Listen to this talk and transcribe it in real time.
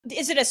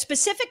is it a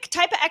specific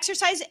type of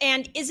exercise,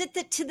 and is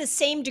it to the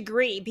same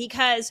degree?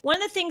 Because one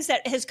of the things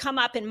that has come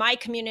up in my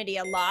community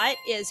a lot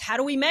is, how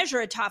do we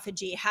measure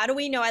autophagy? How do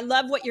we know? I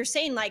love what you're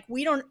saying. Like,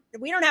 we don't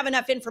have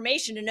enough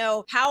information to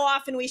know how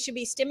often we should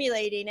be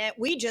stimulating it.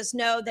 We just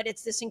know that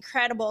it's this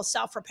incredible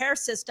self-repair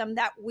system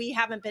that we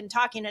haven't been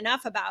talking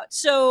enough about.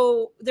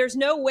 So there's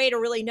no way to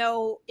really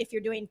know if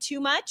you're doing too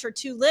much or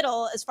too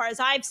little, as far as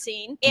I've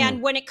seen.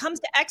 And when it comes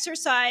to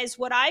exercise,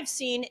 what I've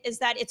seen is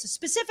that it's a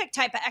specific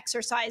type of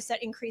exercise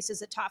that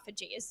increases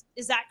autophagy.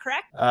 Is that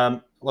correct?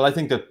 Well, I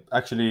think that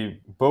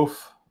actually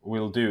both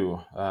will do,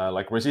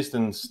 like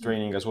resistance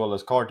training as well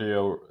as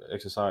cardio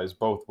exercise,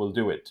 both will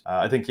do it.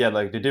 I think, yeah,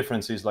 like the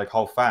difference is like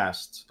how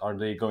fast are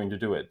they going to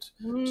do it.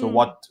 So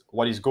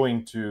what is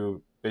going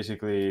to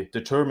basically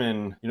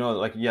determine, you know,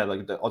 like, yeah,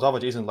 like the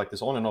autophagy isn't like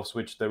this on and off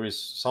switch. There is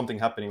something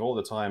happening all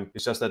the time.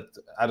 It's just that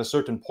at a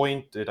certain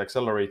point it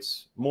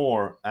accelerates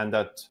more, and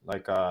that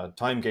like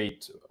time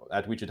gate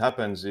at which it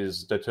happens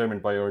is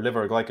determined by your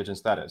liver glycogen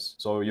status.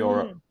 So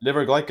your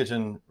liver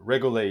glycogen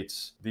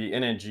regulates the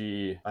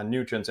energy and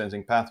nutrient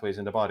sensing pathways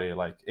in the body,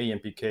 like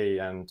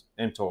AMPK and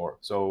mTOR.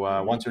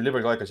 So once your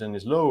liver glycogen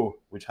is low,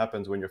 which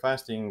happens when you're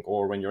fasting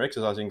or when you're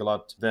exercising a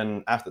lot,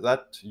 then after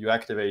that you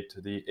activate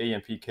the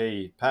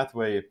AMPK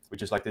pathway,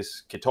 which is like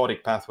this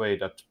ketotic pathway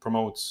that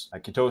promotes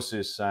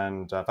ketosis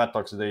and fat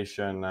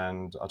oxidation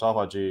and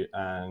autophagy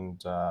and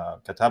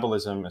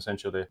catabolism,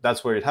 essentially.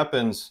 That's where it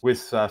happens.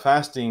 With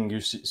fasting, you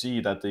see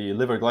that the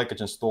liver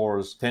glycogen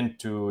stores tend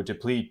to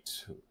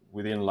deplete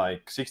within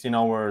like 16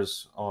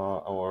 hours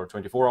or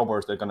 24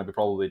 hours. They're going to be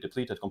probably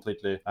depleted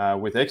completely.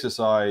 With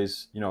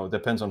exercise, you know,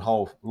 depends on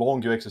how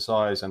long you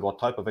exercise and what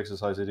type of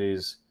exercise it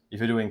is. If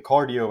you're doing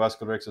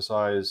cardiovascular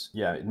exercise,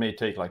 yeah, it may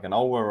take like an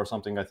hour or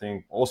something, I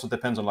think. Also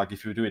depends on like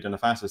if you do it in a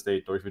fasted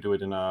state or if you do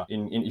it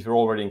if you're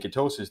already in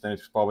ketosis, then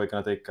it's probably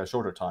going to take a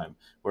shorter time.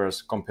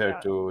 Whereas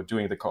compared to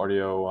doing the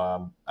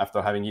cardio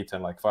after having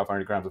eaten like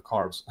 500 grams of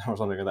carbs or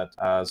something like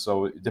that.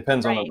 So it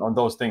depends on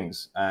those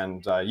things.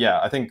 And yeah,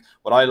 I think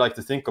what I like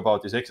to think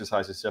about this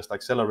exercise is just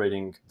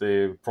accelerating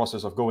the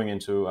process of going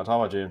into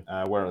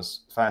autophagy,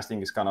 whereas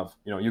fasting is kind of,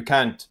 you know, you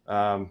can't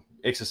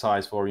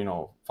exercise for, you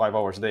know, 5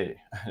 hours a day.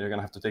 You're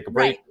gonna have to take a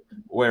break,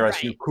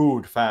 whereas you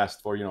could fast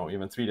for, you know,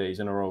 even 3 days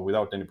in a row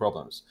without any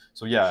problems.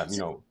 So yeah, you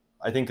know,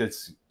 I think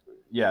it's,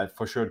 yeah,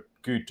 for sure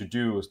good to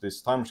do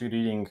this time restricted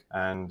eating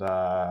and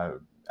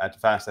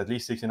fast at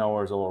least 16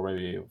 hours or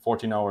maybe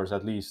 14 hours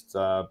at least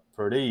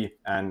per day,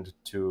 and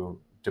to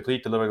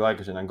deplete the liver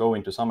glycogen and go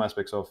into some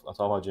aspects of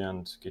autophagy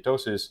and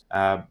ketosis.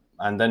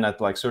 And then at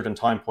like certain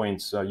time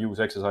points, use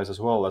exercise as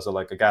well as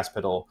like a gas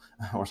pedal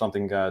or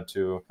something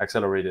to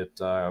accelerate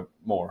it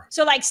more.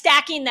 So like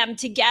stacking them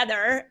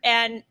together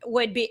and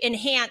would be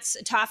enhance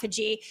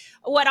autophagy.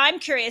 What I'm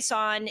curious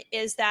on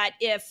is that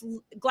if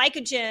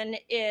glycogen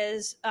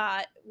is,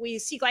 we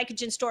see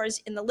glycogen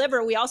stores in the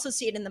liver, we also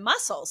see it in the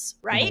muscles,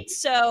 right?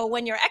 So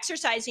when you're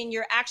exercising,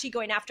 you're actually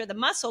going after the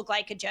muscle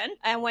glycogen.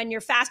 And when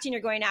you're fasting,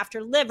 you're going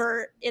after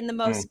liver in the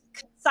most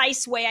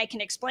concise way I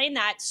can explain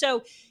that.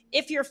 So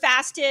if you're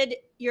fasted,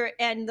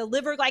 and the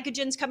liver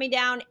glycogen's coming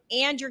down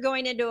and you're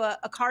going into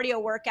a cardio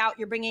workout,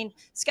 you're bringing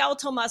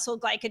skeletal muscle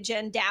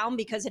glycogen down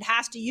because it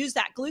has to use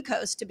that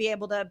glucose to be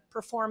able to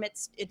perform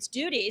its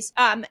duties.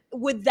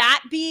 Would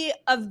that be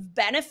of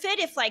benefit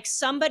if like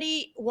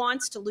somebody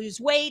wants to lose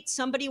weight,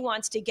 somebody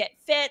wants to get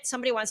fit,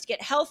 somebody wants to get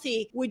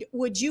healthy?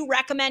 Would you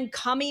recommend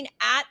coming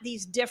at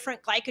these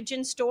different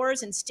glycogen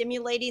stores and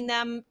stimulating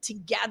them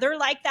together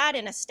like that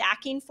in a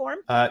stacking form?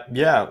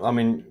 Yeah, I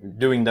mean,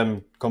 doing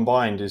them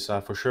combined is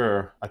for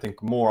sure, I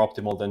think, more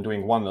optimal than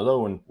doing one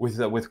alone. With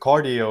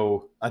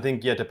cardio, I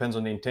think, yeah, it depends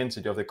on the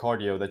intensity of the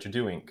cardio that you're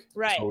doing.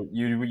 Right. So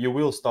you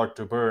will start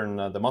to burn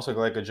the muscle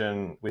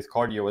glycogen with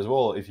cardio as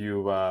well if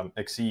you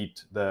exceed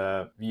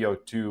the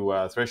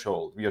VO2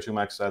 threshold, VO2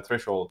 max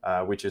threshold,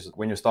 which is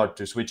when you start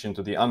to switch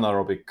into the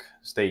anaerobic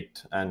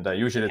state. And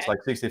usually it's like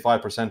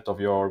 65%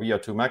 of your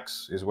VO2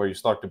 max is where you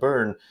start to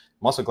burn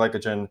muscle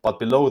glycogen, but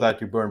below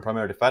that you burn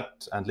primarily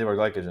fat and liver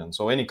glycogen.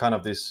 So any kind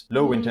of this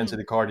low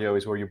intensity cardio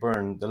is where you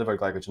burn the liver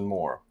glycogen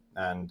more.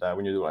 And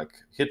when you do like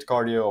HIIT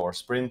cardio or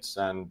sprints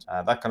and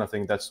that kind of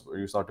thing, that's where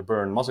you start to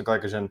burn muscle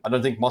glycogen. I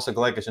don't think muscle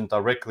glycogen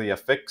directly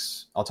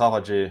affects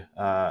autophagy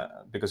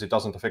because it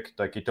doesn't affect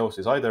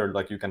ketosis either.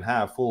 Like you can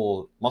have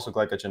full muscle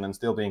glycogen and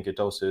still be in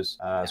ketosis.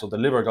 So the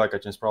liver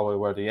glycogen is probably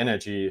where the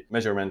energy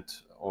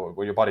measurement, or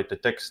where your body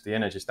detects the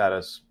energy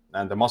status,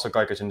 and the muscle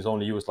glycogen is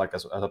only used like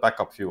as a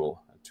backup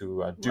fuel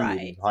to do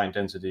high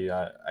intensity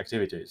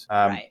activities.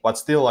 But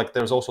still, like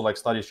there's also like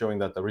studies showing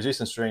that the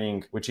resistance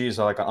training, which is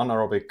like an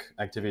anaerobic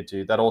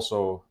activity, that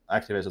also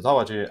activates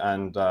autophagy.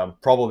 And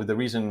probably the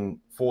reason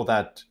for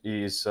that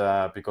is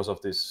because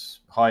of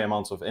this high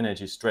amounts of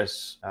energy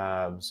stress.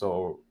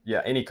 So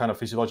yeah, any kind of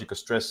physiological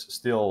stress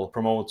still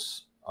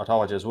promotes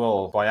autophagy as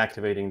well by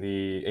activating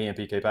the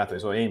AMPK pathway.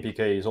 So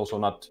AMPK is also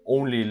not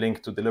only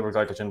linked to the liver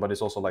glycogen, but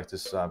it's also like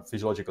this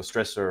physiological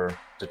stressor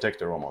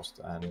detector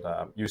almost. And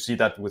you see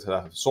that with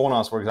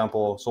saunas, for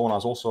example.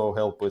 Saunas also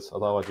help with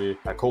autophagy,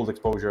 cold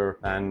exposure,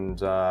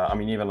 and I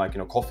mean, even like, you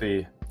know,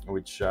 coffee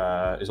which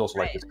is also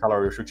like Right. this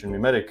calorie restriction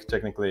mimetic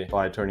technically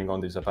by turning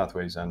on these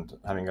pathways and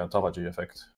having a autophagy effect.